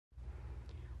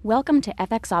Welcome to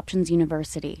FX Options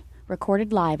University,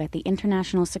 recorded live at the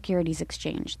International Securities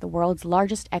Exchange, the world's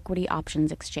largest equity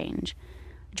options exchange.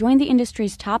 Join the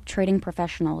industry's top trading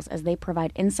professionals as they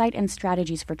provide insight and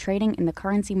strategies for trading in the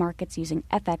currency markets using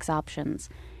FX options.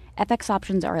 FX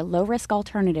options are a low-risk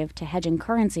alternative to hedging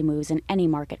currency moves in any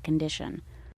market condition.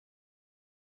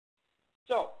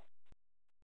 So,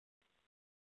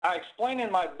 I explain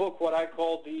in my book what I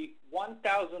call the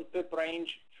 1,000 pip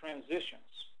range transitions.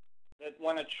 That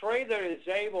when a trader is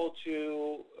able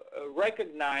to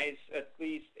recognize at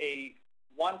least a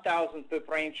 1,000 pip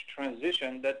range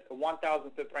transition, that a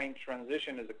 1,000 pip range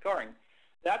transition is occurring,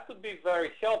 that could be very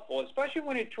helpful, especially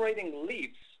when you're trading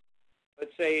leaps.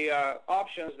 Let's say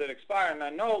options that expire. And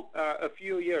I know a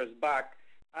few years back,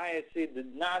 ISC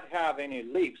did not have any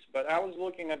leaps, but I was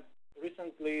looking at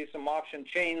recently some option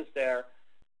chains there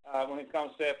when it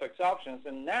comes to FX options.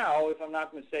 And now, if I'm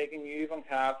not mistaken, you even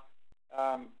have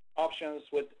options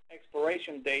with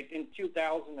expiration date in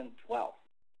 2012.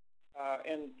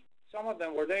 And some of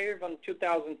them were there even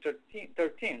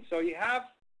 2013. So you have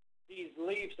these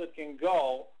leaps that can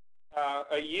go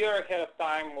a year ahead of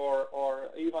time or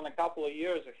even a couple of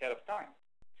years ahead of time.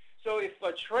 So if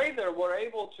a trader were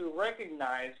able to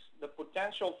recognize the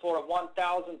potential for a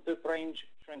 1,000 pip range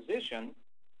transition,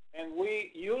 and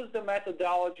we use the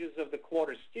methodologies of the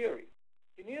quarters theory,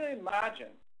 can you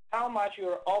imagine how much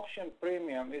your option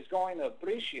premium is going to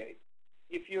appreciate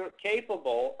if you're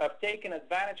capable of taking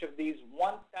advantage of these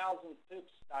 1,000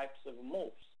 pips types of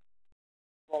moves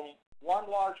from one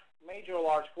major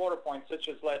large quarter point, such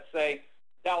as, let's say,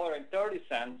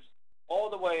 $1.30, all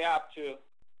the way up to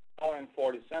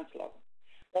 $1.40 level.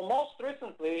 Well, most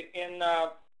recently,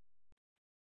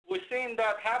 we've seen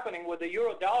that happening with the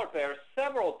euro-dollar pair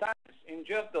several times in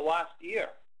just the last year,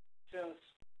 since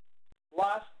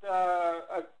last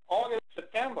August,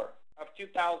 September of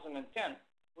 2010,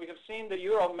 we have seen the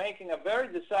euro making a very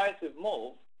decisive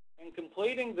move and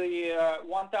completing the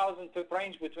 1,000 pip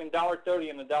range between $1.30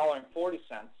 and $1.40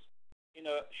 in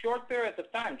a short period of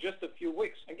time, just a few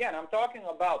weeks. Again, I'm talking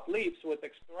about leaps with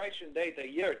expiration date a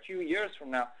year, 2 years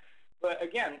from now. But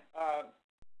again,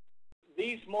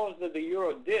 these moves that the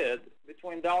euro did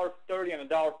between $1.30 and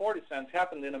 $1.40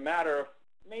 happened in a matter of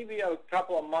maybe a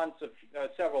couple of months of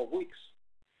several weeks.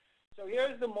 So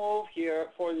here's the move here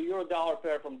for the euro-dollar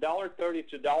pair from $1.30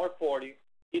 to $1.40.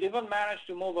 It even managed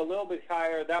to move a little bit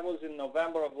higher. That was in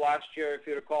November of last year. If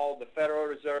you recall, the Federal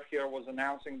Reserve here was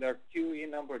announcing their QE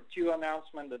number 2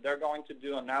 announcement that they're going to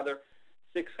do another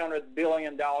 $600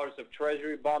 billion of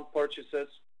Treasury bond purchases.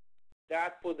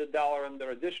 That put the dollar under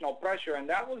additional pressure, and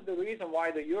that was the reason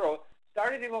why the euro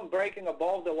started even breaking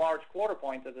above the large quarter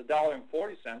point at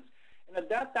 $1.40. And at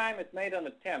that time, it made an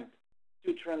attempt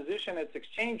to transition its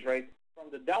exchange rate from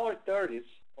the $1.30s,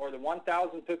 or the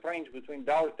 1,000 pip range between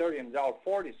 $1.30 and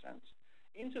 $1.40,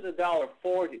 into the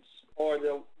 $1.40s, or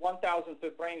the 1,000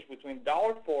 pip range between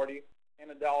 $1.40 and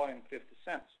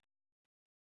 $1.50.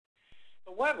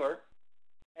 However,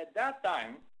 at that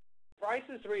time,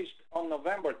 prices reached on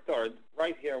November 3rd,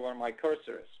 right here where my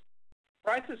cursor is,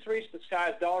 prices reached as high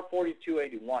as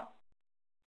 $1.4281.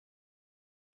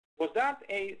 Was that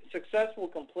a successful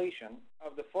completion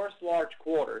of the first large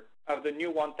quarter of the new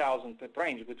 1,000 pip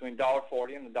range between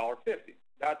 $1.40 and $1.50?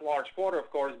 That large quarter, of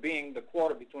course, being the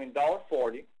quarter between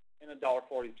 $1.40 and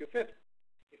 $1.4250.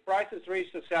 If prices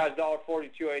reached as high as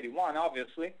 $1.4281,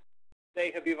 obviously, they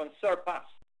have even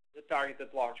surpassed the targeted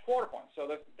large quarter point.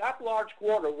 So that large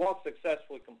quarter was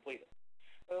successfully completed.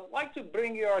 But I'd like to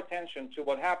bring your attention to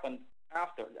what happened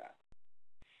after that.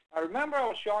 Now, remember I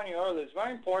was showing you earlier, it's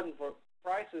very important for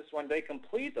prices when they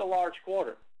complete a large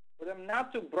quarter for them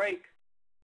not to break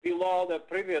below the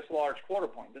previous large quarter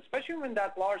point, especially when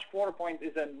that large quarter point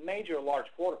is a major large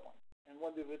quarter point. And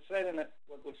what we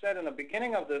said in the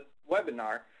beginning of the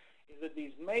webinar is that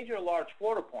these major large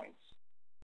quarter points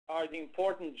are the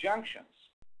important junctions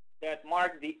that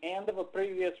mark the end of a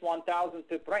previous 1,000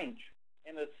 pip range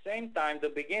and at the same time the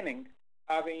beginning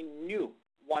of a new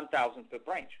 1,000 pip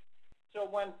range. So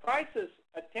when prices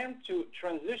attempt to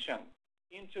transition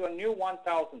into a new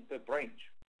 1,000 pip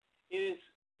range, it is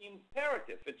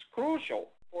imperative, it's crucial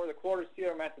for the quarter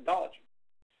theory methodology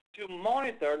to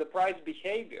monitor the price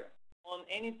behavior on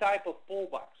any type of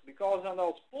pullbacks, because on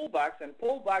those pullbacks, and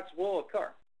pullbacks will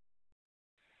occur,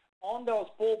 on those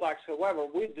pullbacks, however,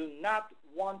 we do not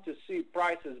want to see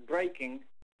prices breaking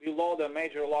below the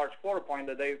major large quarter point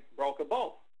that they broke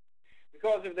above.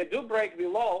 Because if they do break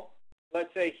below,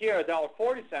 let's say here at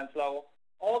 $1.40 level,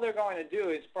 all they're going to do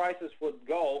is prices would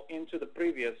go into the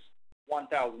previous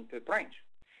 1,000 pip range.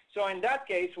 So in that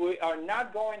case, we are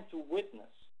not going to witness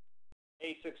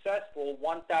a successful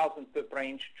 1,000 pip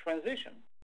range transition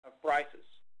of prices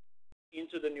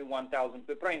into the new 1,000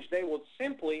 pip range. They would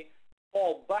simply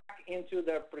fall back into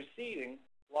their preceding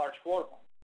large quarter point.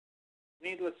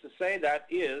 Needless to say, that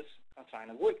is a sign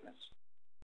of weakness.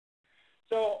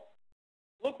 So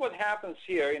look what happens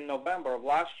here in November of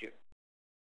last year.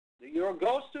 The euro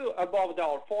goes to above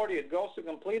 $1.40. It goes to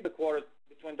complete the quarter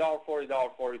between $1.40 and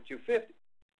 $1.42.50.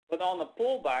 But on the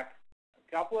pullback,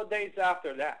 a couple of days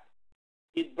after that,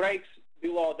 it breaks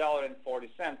below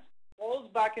 $1.40, falls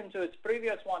back into its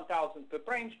previous 1,000 pip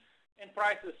range, and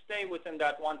prices stay within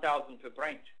that 1,000 pip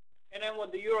range. And then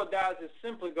what the euro does is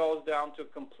simply goes down to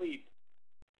complete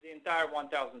the entire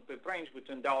 1,000 pip range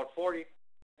between $1.40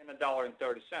 and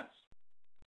 $1.30.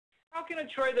 How can a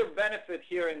trader benefit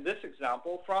here in this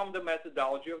example from the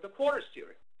methodology of the quarters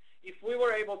theory? If we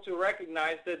were able to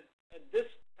recognize that at this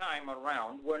time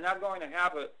around, we're not going to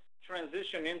have a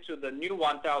transition into the new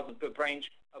 1,000 pip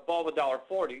range above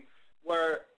 $1.40,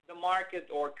 where the market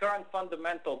or current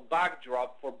fundamental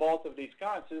backdrop for both of these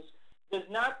currencies does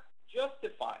not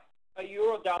justify a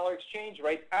euro-dollar exchange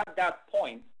rate at that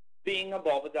point being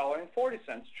above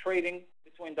 $1.40, trading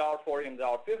between $1.40 and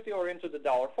 $1.50 or into the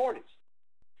 $1.40s.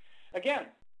 Again,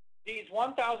 these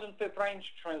 1,000 pip range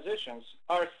transitions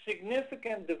are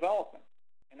significant development,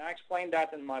 and I explained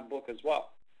that in my book as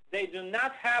well. They do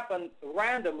not happen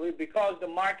randomly because the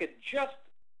market just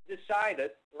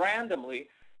decided randomly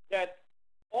that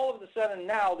all of a sudden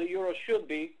now the euro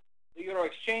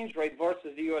exchange rate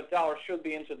versus the US dollar should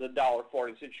be into the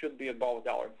 $1.40s. It should be above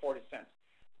 $1.40.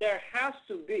 There has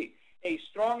to be a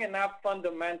strong enough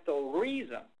fundamental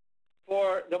reason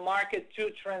for the market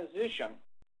to transition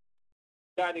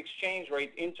that exchange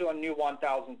rate into a new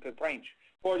 1,000 pip range,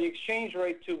 for the exchange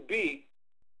rate to be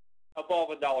above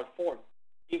 $1.40.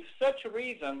 If such a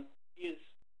reason is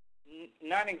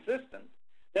non-existent,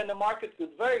 then the market could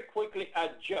very quickly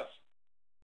adjust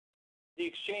the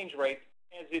exchange rate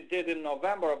as it did in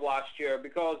November of last year,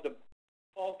 because the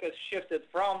focus shifted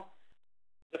from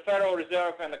the Federal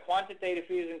Reserve and the quantitative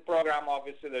easing program,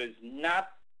 obviously, that is not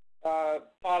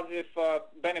positive,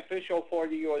 beneficial for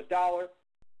the US dollar,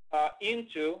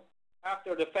 into,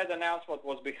 after the Fed announcement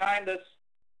was behind us,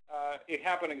 it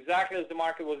happened exactly as the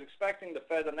market was expecting. The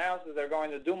Fed announced that they're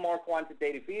going to do more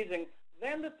quantitative easing.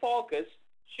 Then the focus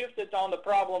shifted on the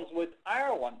problems with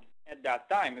Ireland at that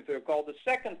time, if you recall, the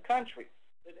second country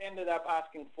that ended up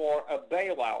asking for a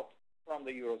bailout from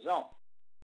the Eurozone.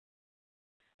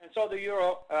 And so the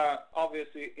euro,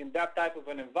 obviously, in that type of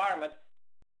an environment,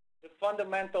 the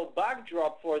fundamental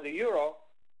backdrop for the euro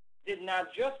did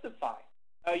not justify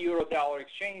a euro-dollar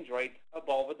exchange rate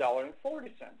above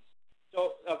 $1.40.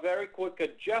 So a very quick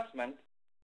adjustment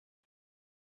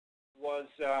was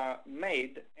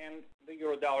made, and the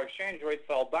euro-dollar exchange rate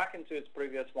fell back into its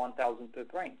previous 1,000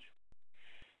 pip range.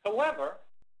 However,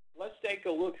 let's take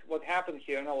a look at what happened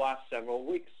here in the last several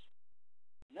weeks.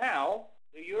 Now,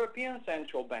 the European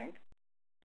Central Bank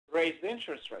raised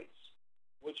interest rates,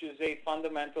 which is a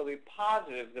fundamentally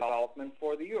positive development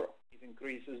for the euro. It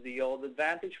increases the yield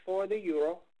advantage for the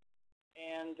euro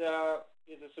and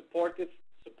is a supportive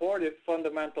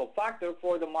fundamental factor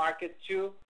for the market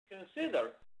to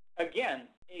consider, again,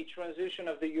 a transition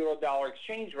of the euro-dollar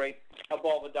exchange rate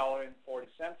above $1.40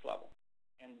 level.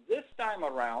 And this time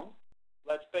around,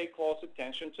 let's pay close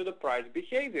attention to the price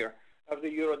behavior of the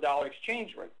euro-dollar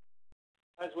exchange rate.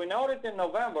 As we noted in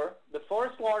November, the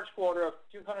first large quarter of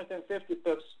 250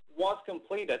 pips was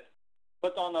completed,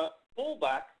 but on a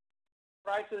pullback,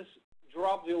 prices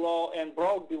dropped below and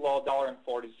broke below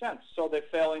 $1.40, so they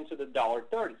fell into the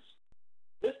 $1.30s.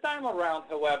 This time around,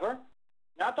 however,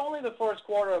 not only the first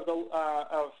quarter of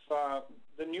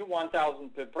the new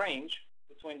 1,000 pip range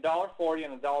between $1.40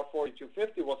 and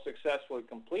 $1.42.50 was successfully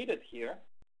completed here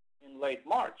in late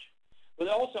March, but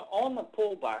also on the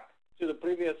pullback to the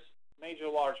previous major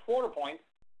large quarter point,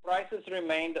 prices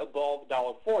remained above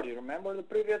 $1.40. Remember the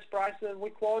previous price that we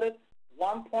quoted?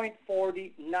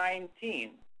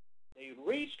 1.4019. They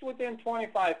reached within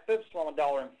 25 pips from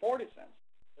 $1.40,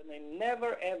 but they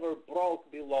never ever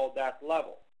broke below that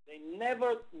level. They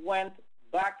never went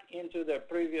back into their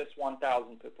previous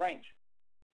 1,000 pip range.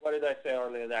 What did I say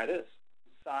earlier that is?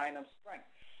 A sign of strength.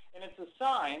 And it's a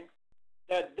sign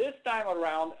that this time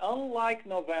around, unlike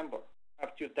November of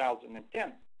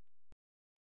 2010,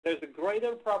 there's a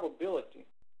greater probability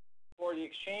for the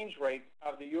exchange rate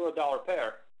of the euro-dollar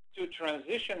pair to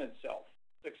transition itself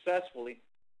successfully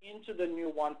into the new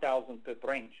 1,000 pip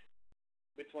range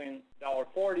between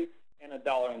 $1.40 and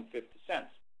 $1.50.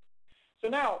 So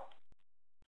now,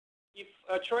 if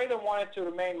a trader wanted to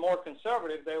remain more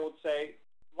conservative, they would say,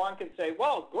 one can say,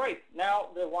 well, great, now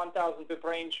the 1,000 pip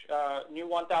range, new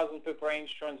 1,000 pip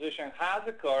range transition has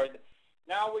occurred.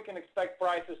 Now we can expect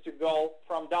prices to go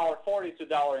from $1.40 to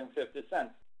 $1.50.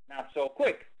 Not so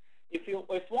quick.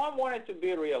 If one wanted to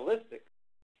be realistic,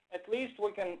 at least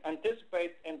we can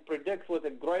anticipate and predict with a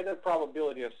greater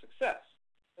probability of success.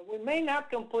 And we may not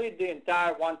complete the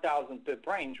entire 1,000 pip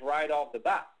range right off the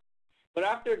bat. But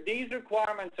after these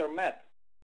requirements are met,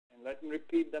 and let me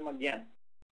repeat them again,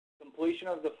 completion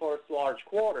of the first large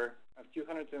quarter of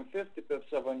 250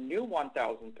 pips of a new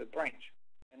 1,000 pip range,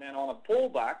 and then on a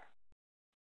pullback,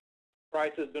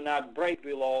 prices do not break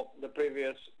below the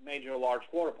previous major large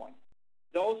quarter point.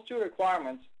 Those two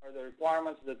requirements are the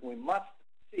requirements that we must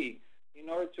see in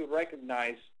order to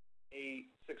recognize a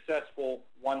successful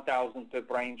 1,000 pip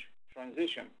range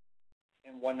transition.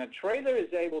 And when a trader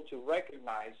is able to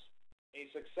recognize a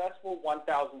successful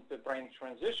 1,000 pip range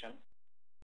transition,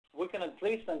 we can at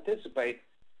least anticipate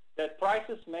that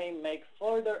prices may make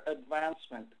further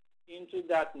advancement into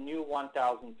that new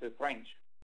 1,000 pip range.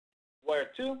 Where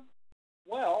to?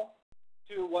 Well,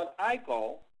 to what I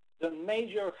call the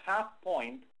major half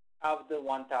point of the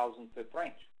 1,000 pip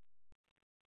range,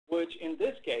 which in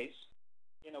this case,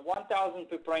 in a 1,000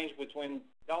 pip range between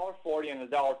 $1.40 and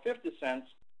 $1.50,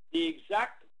 the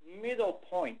exact middle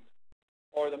point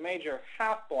or the major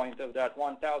half point of that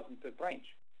 1,000 pip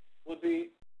range would be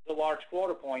the large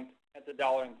quarter point at the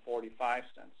 $1.45.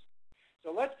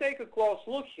 So let's take a close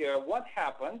look here. What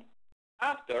happened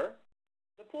after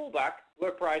the pullback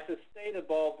where prices stayed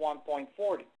above 1.40?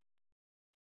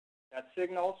 That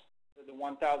signals that the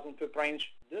 1,000 pip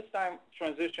range this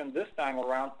time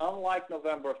around, unlike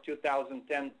November of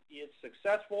 2010, is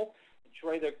successful. The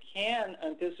trader can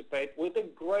anticipate with a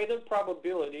greater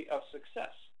probability of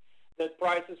success that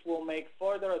prices will make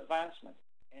further advancement.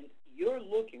 And you're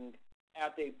looking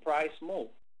at a price move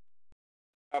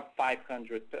of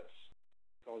 500 pips.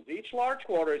 Because each large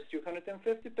quarter is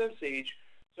 250 pips each.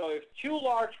 So if two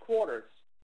large quarters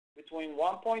between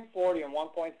 1.40 and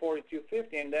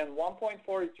 1.4250 and then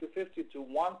 1.4250 to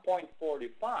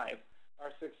 1.45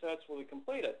 are successfully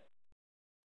completed,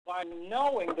 by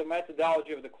knowing the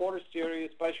methodology of the quarter series,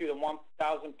 especially the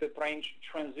 1,000 pip range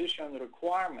transition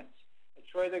requirements, a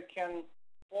trader can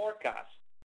forecast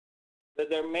that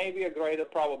there may be a greater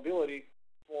probability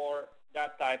for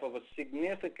that type of a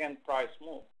significant price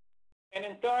move. And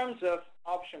in terms of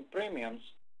option premiums,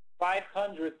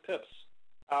 500 pips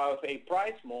of a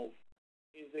price move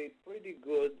is a pretty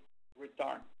good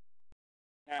return.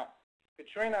 Now,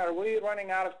 Katrina, are we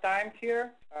running out of time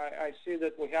here? I see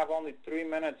that we have only 3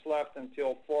 minutes left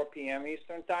until 4 p.m.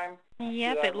 Eastern time.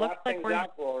 Yep, it looks like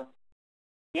we're...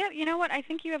 Yeah, you know what? I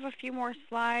think you have a few more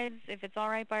slides. If it's all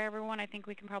right by everyone, I think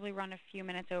we can probably run a few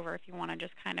minutes over if you want to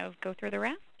just kind of go through the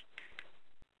rest.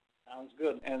 Sounds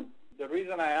good. And the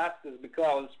reason I asked is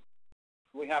because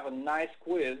we have a nice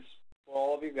quiz for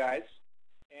all of you guys.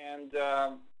 And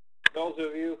those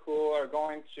of you who are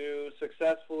going to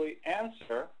successfully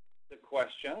answer the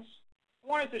questions, I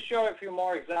wanted to show a few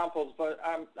more examples, but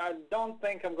I don't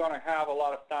think I'm going to have a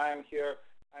lot of time here.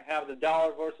 I have the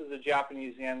dollar versus the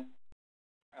Japanese yen.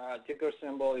 Ticker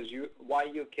symbol is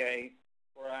YUK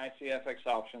for ICFX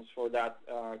options for that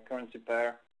currency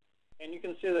pair. And you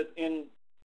can see that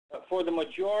for the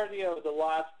majority of the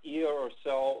last year or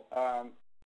so,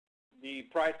 the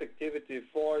price activity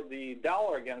for the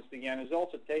dollar against the yen is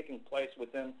also taking place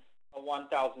within a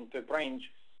 1,000 pip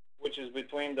range, which is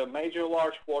between the major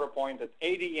large quarter point at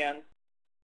 80 yen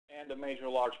and the major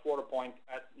large quarter point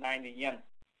at 90 yen.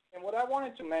 And what I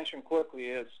wanted to mention quickly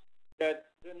is that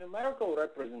the numerical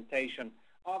representation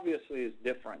obviously is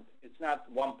different. It's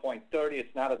not 1.30,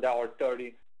 it's not $1.30,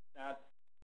 it's not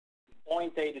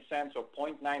 0.80 cents or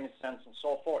 0.90 cents and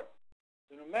so forth.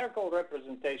 The numerical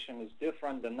representation is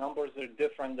different. The numbers are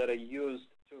different that are used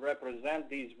to represent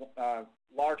these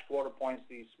large quarter points,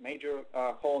 these major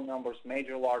whole numbers,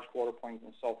 major large quarter points,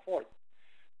 and so forth.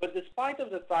 But despite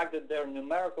of the fact that their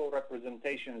numerical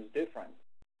representation is different,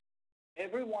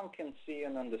 everyone can see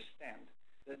and understand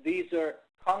that these are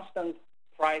constant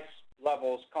price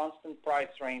levels, constant price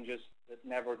ranges that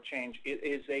never change. It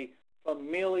is a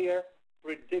familiar,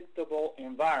 predictable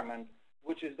environment,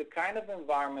 which is the kind of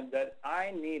environment that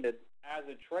I needed as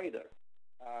a trader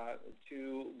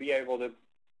to be able to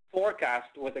forecast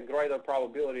with a greater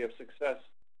probability of success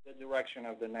the direction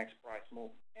of the next price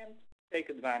move and take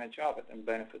advantage of it and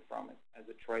benefit from it as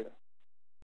a trader.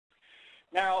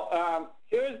 Now,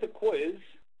 here's the quiz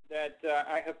that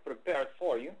I have prepared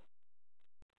for you.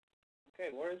 Okay,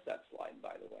 where is that slide,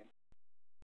 by the way?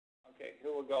 Okay,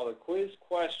 here we go, the quiz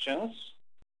questions.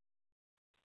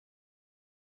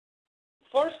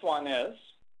 First one is,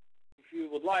 you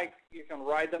would like, you can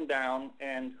write them down,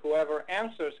 and whoever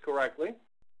answers correctly.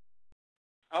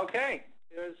 Okay,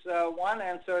 there's one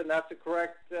answer, and that's a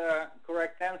correct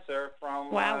answer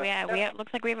from. Wow, yeah,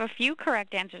 looks like we have a few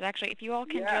correct answers. Actually, if you all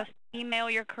can just email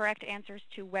your correct answers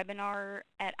to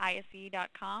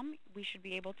webinar@ise.com, we should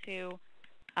be able to.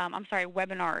 I'm sorry,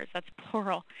 webinars, that's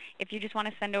plural. If you just want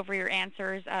to send over your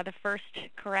answers, the first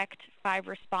correct 5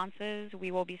 responses,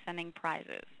 we will be sending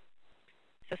prizes.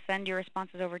 So send your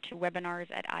responses over to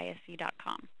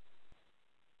webinars@ise.com.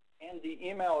 And the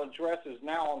email address is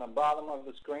now on the bottom of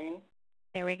the screen.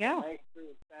 There we go. Make sure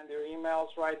you send your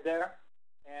emails right there.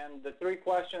 And the 3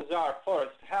 questions are,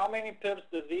 first, how many pips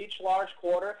does each large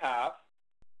quarter have?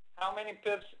 How many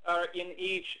pips are in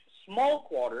each small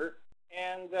quarter?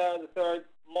 And the third,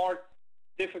 more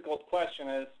difficult question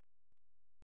is,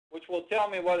 which will tell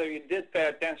me whether you did pay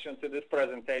attention to this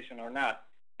presentation or not.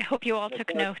 I hope you all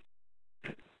took notes.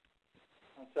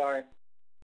 I'm sorry.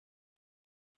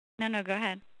 No, go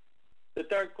ahead. The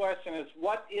third question is,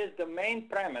 what is the main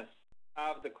premise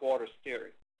of the quarters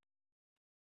theory?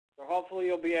 So hopefully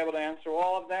you'll be able to answer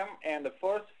all of them, and the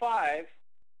first 5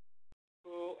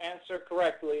 who answer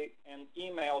correctly and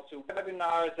email to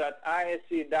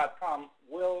webinars@ise.com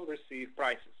will receive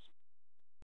prizes.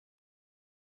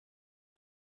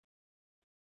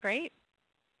 Great.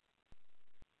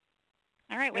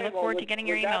 All right, we look forward to getting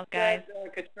your emails, guys.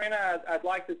 Katrina, I'd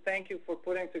like to thank you for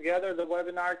putting together the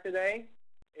webinar today.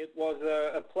 It was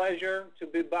a pleasure to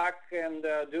be back and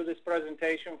do this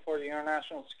presentation for the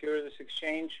International Securities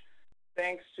Exchange.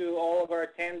 Thanks to all of our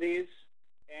attendees.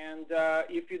 And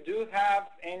if you do have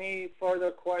any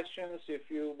further questions, if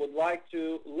you would like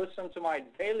to listen to my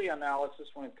daily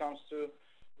analysis when it comes to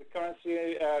the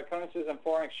currencies and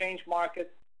foreign exchange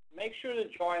market, make sure to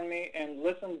join me and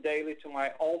listen daily to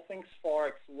my All Things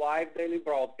Forex live daily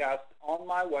broadcast on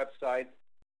my website,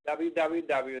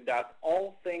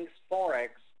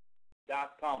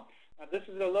 www.allthingsforex.com. Now, this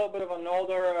is a little bit of an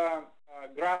older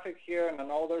graphic here and an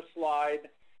older slide.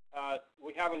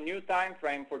 We have a new time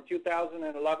frame for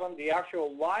 2011. The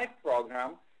actual live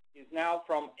program is now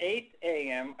from 8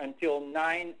 a.m. until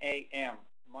 9 a.m.,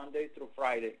 Monday through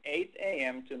Friday, 8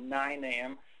 a.m. to 9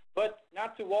 a.m. But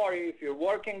not to worry if you're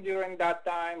working during that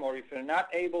time or if you're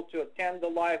not able to attend the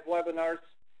live webinars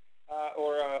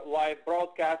or live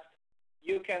broadcast,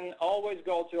 you can always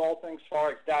go to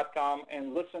allthingsforex.com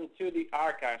and listen to the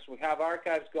archives. We have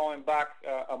archives going back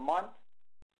a month.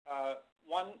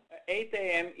 8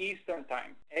 a.m. Eastern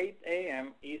Time, 8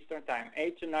 a.m. Eastern Time,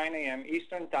 8 to 9 a.m.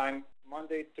 Eastern Time,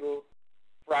 Monday through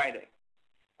Friday.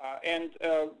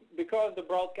 Because the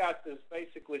broadcast is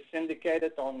basically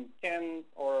syndicated on 10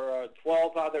 or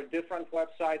 12 other different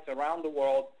websites around the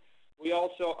world, we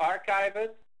also archive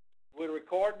it. We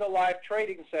record the live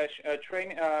trading session,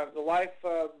 the live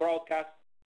broadcast,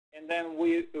 and then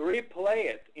we replay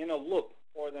it in a loop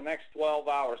for the next 12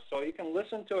 hours. So you can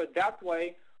listen to it that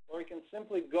way, or you can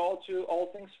simply go to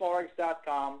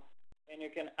allthingsforex.com and you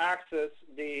can access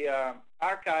the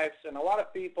archives. And a lot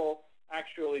of people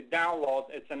actually download.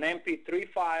 It's an MP3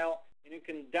 file, and you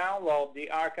can download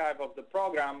the archive of the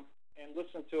program and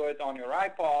listen to it on your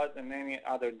iPod and any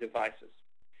other devices.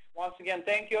 Once again,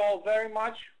 thank you all very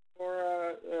much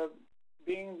for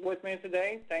being with me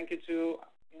today. Thank you to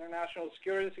International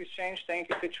Securities Exchange. Thank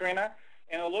you, Katrina.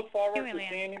 And I look forward to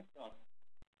seeing you soon.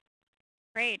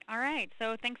 Great. All right.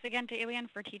 So thanks again to Ilian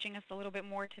for teaching us a little bit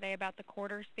more today about the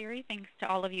quarters theory. Thanks to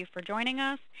all of you for joining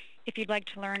us. If you'd like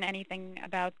to learn anything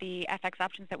about the FX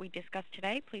options that we discussed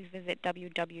today, please visit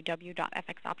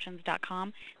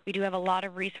www.fxoptions.com. We do have a lot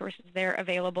of resources there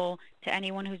available to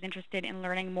anyone who's interested in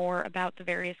learning more about the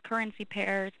various currency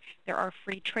pairs. There are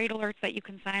free trade alerts that you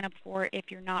can sign up for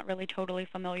if you're not really totally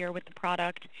familiar with the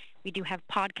product. We do have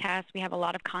podcasts. We have a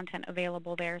lot of content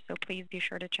available there, so please be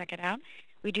sure to check it out.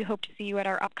 We do hope to see you at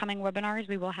our upcoming webinars.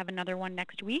 We will have another one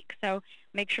next week, so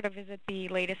make sure to visit the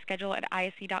latest schedule at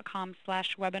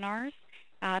ise.com/webinars.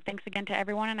 Thanks again to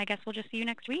everyone, and I guess we'll just see you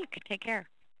next week. Take care.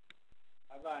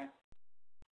 Bye-bye.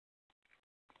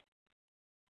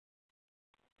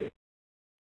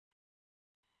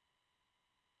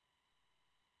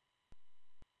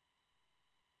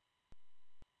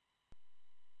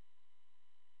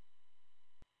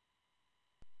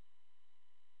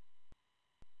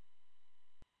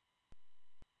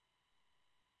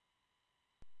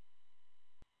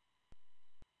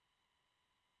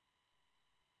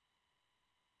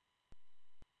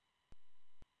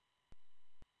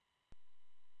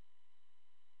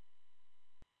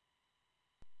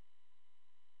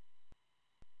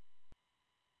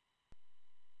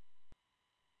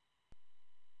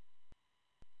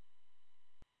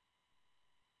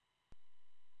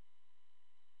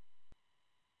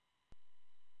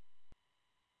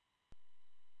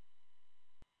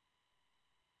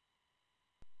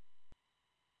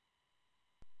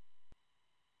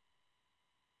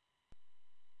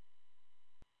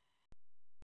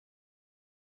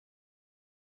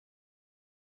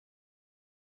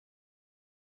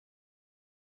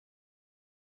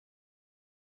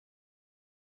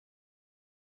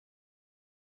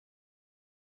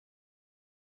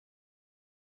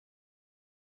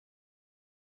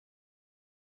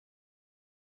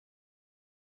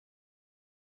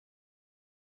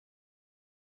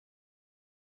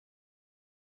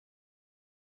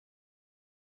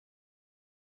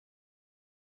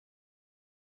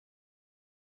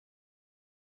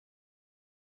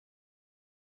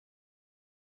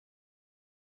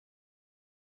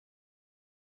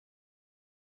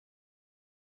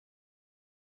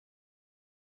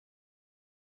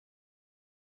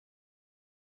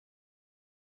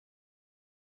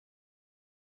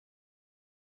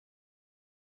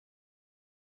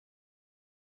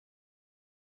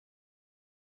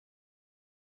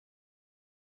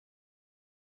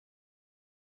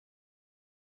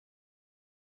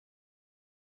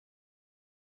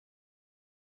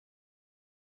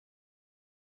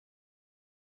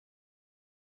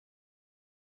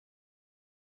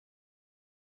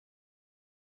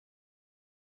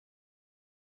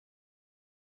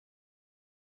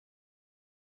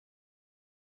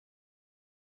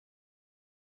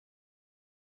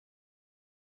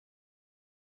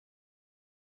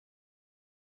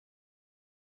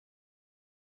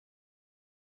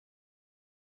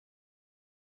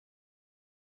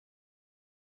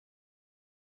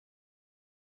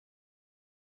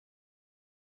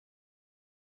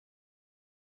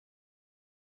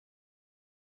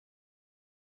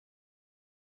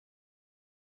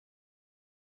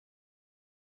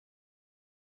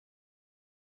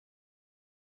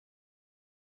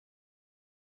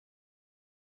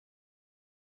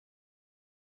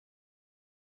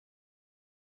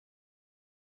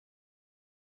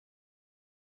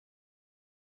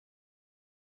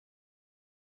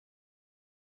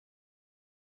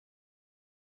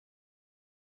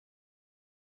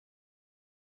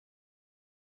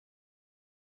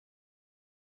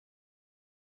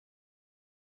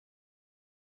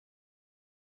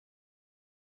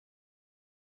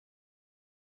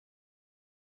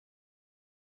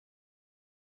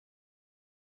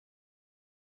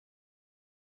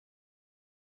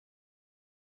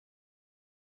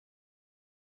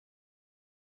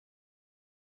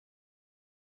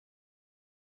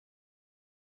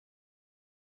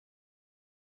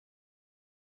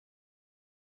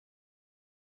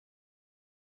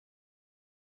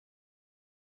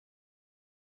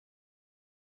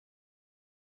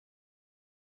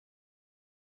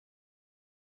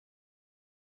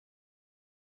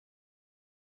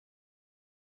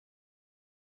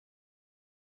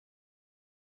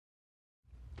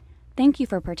 Thank you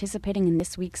for participating in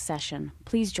this week's session.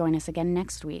 Please join us again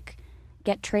next week.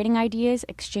 Get trading ideas,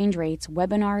 exchange rates,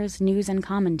 webinars, news, and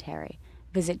commentary.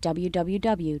 Visit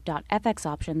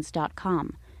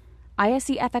www.fxoptions.com. ISE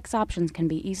FX options can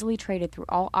be easily traded through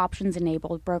all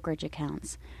options-enabled brokerage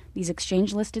accounts. These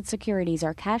exchange-listed securities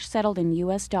are cash-settled in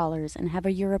U.S. dollars and have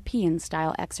a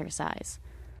European-style exercise.